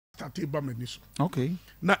start eba maniso. Okay.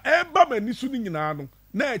 Na eba maniso ni nyina no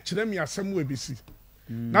na e kire me asem we besi.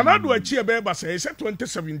 Na na do achi e be ba say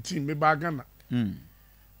 2017 me ba Ghana. Me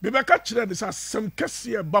be ka kire this asem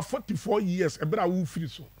kese ba 44 years e bra wo firi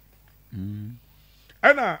so.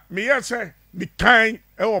 Ana me yes say me kan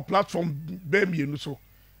e o platform be me no so.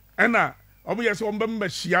 Ana obo yes o mbem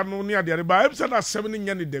hia no ne ade ba e say na 7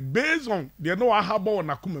 nya ne de based on the no ahaba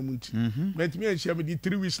na kuma munti. But me hia me di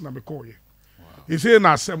 3 weeks na me call ye. He say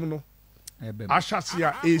na asem no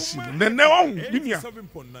Ashasia AC. Nene on binia.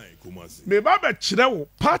 Me ba be kire wo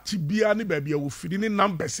party bia ne ba bia wo firi ne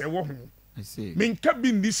numbers e wo ho. I see. Me nka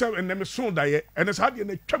bi ndi se ene me so da ye. Ene sa de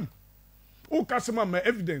na twam. O kasema ma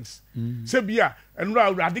evidence. Se bia enura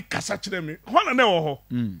awrade kasa kire me. Ho na wo ho.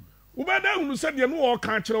 Wo ba da hunu se de no wo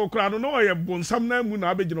ka kire wo kra no no ye bonsam na mu na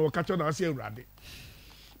abegina wo ka kire na ase awrade.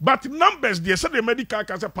 But numbers they said the medical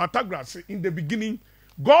kasa Pythagoras in the beginning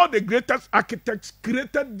God, the greatest architect,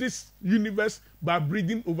 created this universe by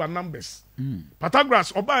breathing over numbers.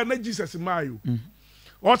 Pythagoras, oba na Jesus mayo.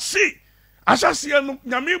 Or see, asasiya no,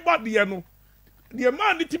 nyame body no. The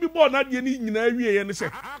man need to be born at the nyina awie ye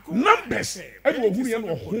say numbers. E go hu ye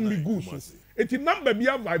no home good. It number be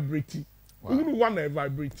vibrating. Who one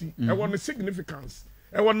vibrating. E want significance.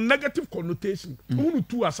 E want negative connotation. Who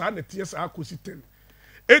two as an ties akosi 10.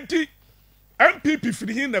 Eti MPP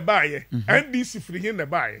free in the buy, NDC free in the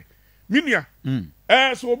buy. Minia,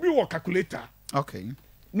 so we will calculator. Okay.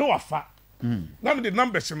 No afa. Now the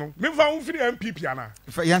numbers, you know. Me found free MPP, Anna.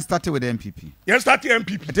 If you started with MPP. You started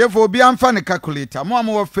MPP. Therefore, be on funny calculator.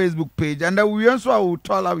 More Facebook page, and we also will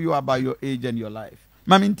tell you about your age and your life.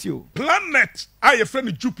 Mamintio. Planet, I a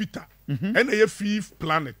friend Jupiter, and a fifth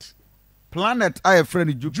planet. Planet, I a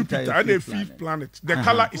friend Jupiter, and a fifth planet. The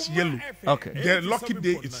color is yellow. Okay. The lucky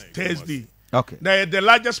day is Thursday. Okay. They are the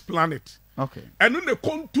largest planet. Okay. And when they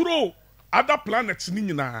control other planets,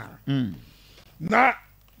 now,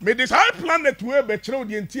 may this high planet where betray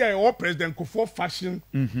the entire or President Kufuor faction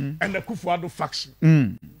and the Kufuor faction.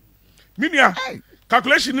 Minia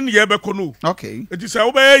calculation in the Yebekono. Okay. It is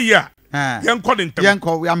over a year. Young calling.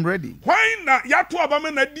 I'm ready. Why not? Yatu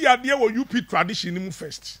Abaman idea or UP tradition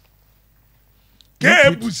first.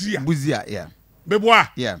 Buzia. Buzia, yeah. Bebois.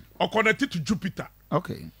 Yeah. Or connected to Jupiter.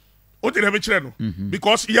 Okay. Because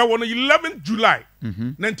here on 11th July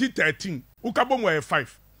 1913, Ukabom were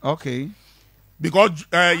 5. Okay. Because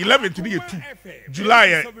 11th to 2,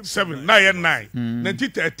 July 7, 9,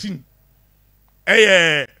 1913,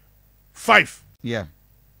 5. Yeah.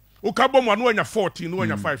 Ukabom one 14,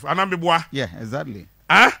 one 5. Anambeboa. Yeah, exactly.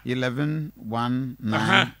 11, 1,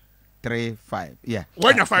 9, 3, 5. Yeah.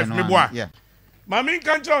 One 5, Meboa. Yeah. Mami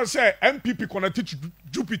Kanjo say MPP connected to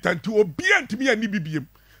Jupiter to obedient to me and BBM.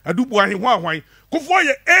 I do boy why.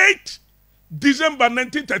 Kufuor 8 December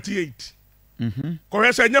 1938.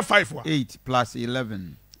 Correct, say 5 wa. 8 plus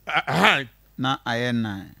 11. Na I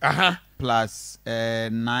 9. Plus 9.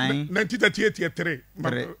 1938 year 3.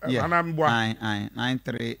 Yeah. 9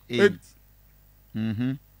 3 8.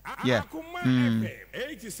 Yeah.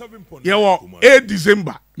 Yeah, 8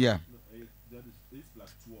 December. Yeah.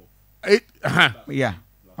 8. Yeah.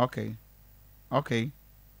 Okay.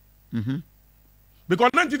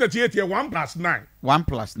 Because 1938 year 1 plus 9. 1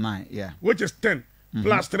 plus 9, yeah. Which is 10.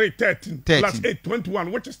 Plus 3, 13. Plus 8,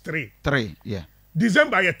 21, which is 3. 3, yeah.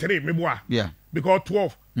 December year 3, Meboa. Yeah. Because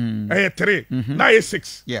 12. Year 3. Now year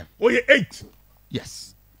 6. Yeah. Oh, year 8.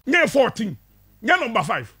 Yes. Year 14. Year number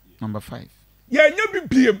 5. Number 5. Yeah, year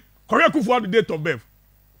BPM. Korea Kufuor the date of birth.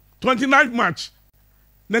 29th March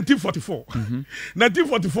 1944.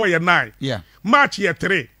 1944 year 9. Yeah. March year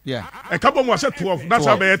 3. Yeah. A couple more said 12. That's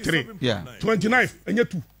how year 3. Yeah. 29th and year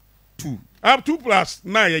 2. 2. I have 2 plus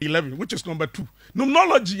 9 year 11, which is number 2.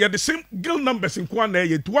 Numerology, you the same girl numbers in Kwan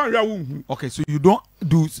year 2. Okay, so you don't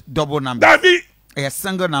do double numbers. Davi. A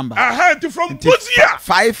single number. From Buzia.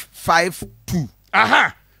 552.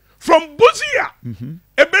 From Buzia.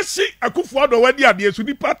 Ebesi Akufo do wedi ade so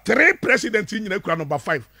nipa 3 presidents in Kura number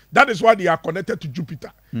 5. That is why they are connected to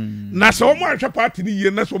Jupiter. Na so mo ahwe party ni ye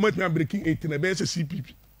na so mo breaking 8 na be say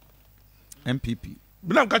CPP. MPP.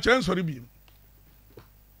 Binam ka chere nsori bi.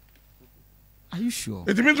 Are you sure?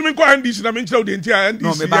 It means me ko NDC na me nchira the entire NDC.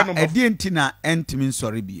 No, me ba enti na entimi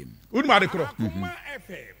nsori bi. Unu ma de kro.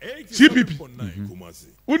 CPP.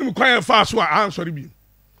 Unu ko ya fa so a ansori bi.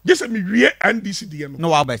 Yes, me wie NDC dey no.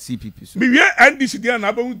 No, how by CPP? So. Me wie NDC dey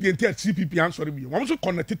na ba the entire CPP ansori bi. We also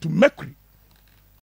connected to Mercury.